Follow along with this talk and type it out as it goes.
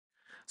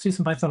Let's do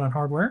some Python on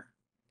hardware.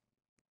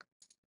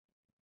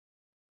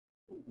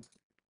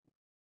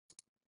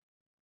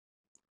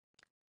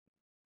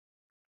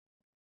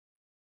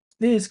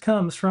 This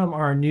comes from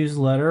our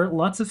newsletter.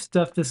 Lots of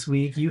stuff this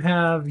week. You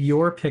have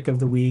your pick of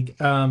the week.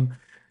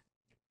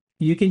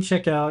 You can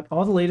check out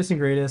all the latest and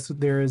greatest.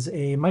 There is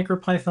a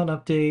MicroPython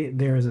update.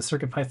 There is a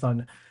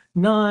CircuitPython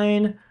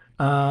 9.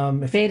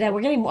 Beta,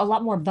 we're getting a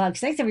lot more bugs.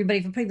 Thanks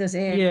everybody for putting those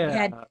in. Yeah. We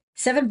had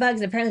 7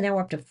 bugs, and apparently now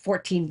we're up to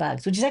 14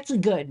 bugs, which is actually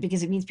good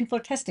because it means people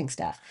are testing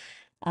stuff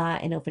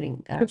and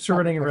opening. Tips for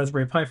running a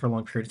Raspberry Pi for a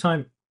long period of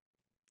time.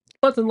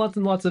 Lots and lots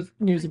and lots of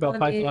news about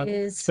Python,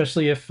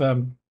 especially if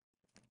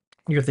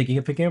you're thinking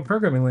of picking a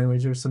programming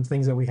language. There's some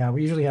things that we have.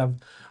 We usually have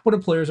what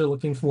employers are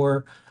looking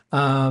for,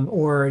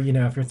 or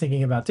if you're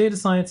thinking about data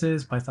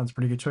sciences, Python's a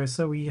pretty good choice.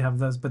 So we have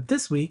those. But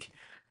this week,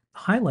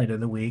 highlight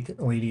of the week,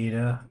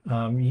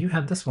 Ladyada, you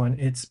had this one.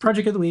 It's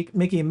project of the week,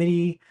 making a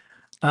MIDI.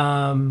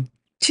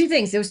 2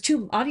 things. There was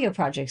 2 audio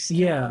projects.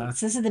 Yeah.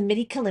 So this is the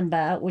MIDI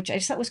kalimba, which I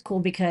just thought was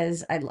cool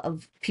because I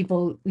love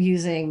people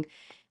using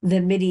the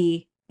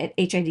MIDI and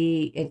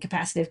HID and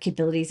capacitive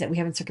capabilities that we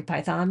have in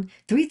CircuitPython.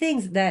 3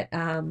 things that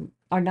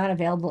are not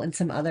available in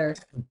some other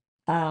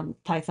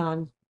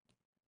Python,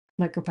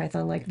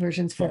 MicroPython like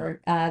versions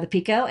for the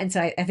Pico. And so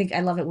I think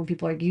I love it when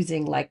people are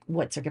using like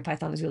what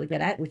CircuitPython is really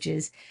good at, which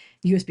is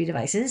USB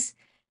devices.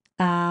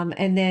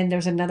 And then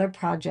there's another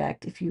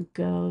project. If you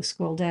go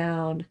scroll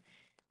down,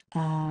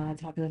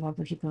 popular,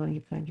 keep going,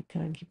 keep going, keep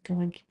going, keep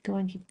going, keep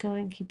going, keep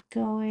going, keep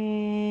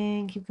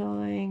going, keep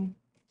going.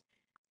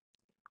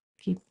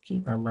 Keep.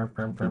 Yeah,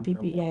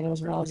 it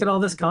was well. Look at all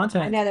this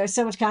content. I know there's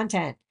so much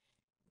content.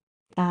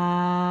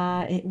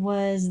 It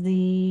was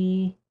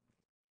the.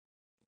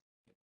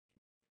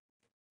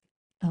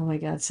 Oh my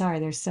God, sorry,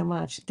 there's so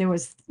much.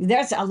 There's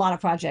a lot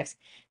of projects.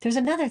 There's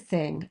another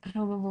thing. I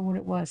don't remember what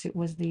it was. It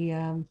was the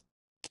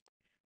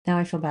now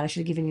I feel bad. I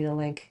should have given you the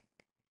link.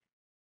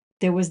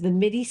 There was the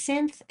MIDI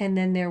synth, and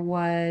then there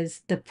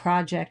was the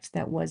project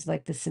that was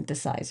like the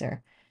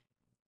synthesizer.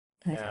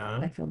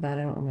 I feel bad.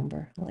 I don't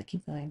remember. I'll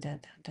keep going. Down.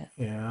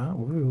 Yeah,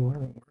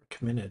 we're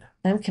committed.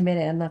 I'm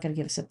committed. I'm not going to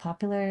give us a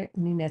popular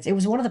new nets. It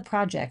was one of the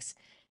projects.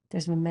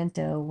 There's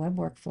Memento, Web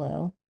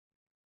Workflow,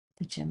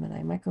 the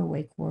Gemini, Micro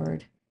Wake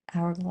Word,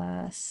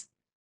 Hourglass.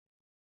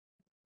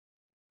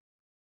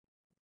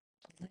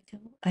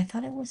 I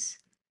thought it was.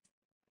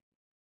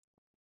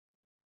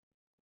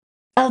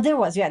 Oh, there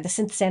was. Yeah, the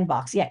Synth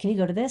Sandbox. Yeah, can you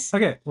go to this?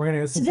 Okay, we're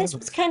gonna go. So this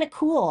was kind of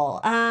cool.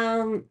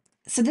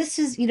 So this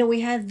is,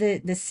 we have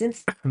the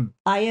synth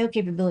IO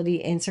capability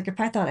in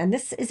CircuitPython, and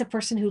this is a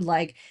person who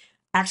like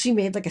actually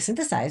made like a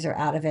synthesizer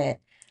out of it.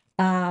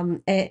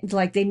 And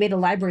like they made a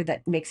library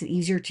that makes it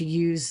easier to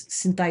use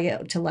synth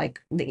IO to like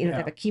they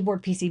have a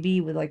keyboard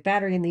PCB with like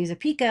battery, and they use a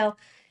Pico.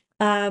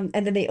 And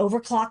then they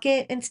overclock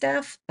it and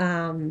stuff.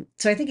 So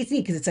I think it's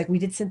neat because it's like we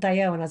did synth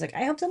IO, and I was like,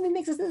 I hope somebody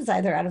makes a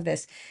synthesizer out of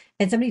this,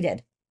 and somebody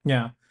did.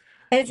 Yeah.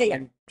 And it's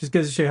just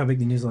goes to show you how big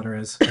the newsletter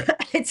is.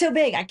 It's so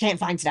big, I can't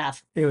find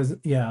stuff. It was,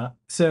 yeah.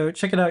 So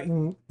check it out. You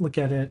can look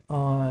at it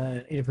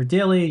on Adafruit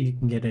Daily. You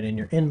can get it in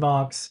your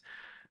inbox.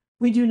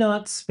 We do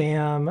not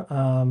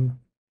spam.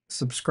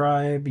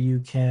 Subscribe.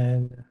 You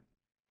can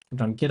put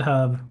it on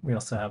GitHub. We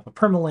also have a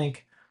permalink.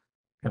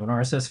 We have an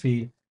RSS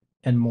feed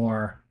and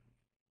more.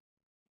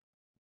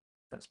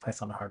 That's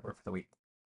Python hardware for the week.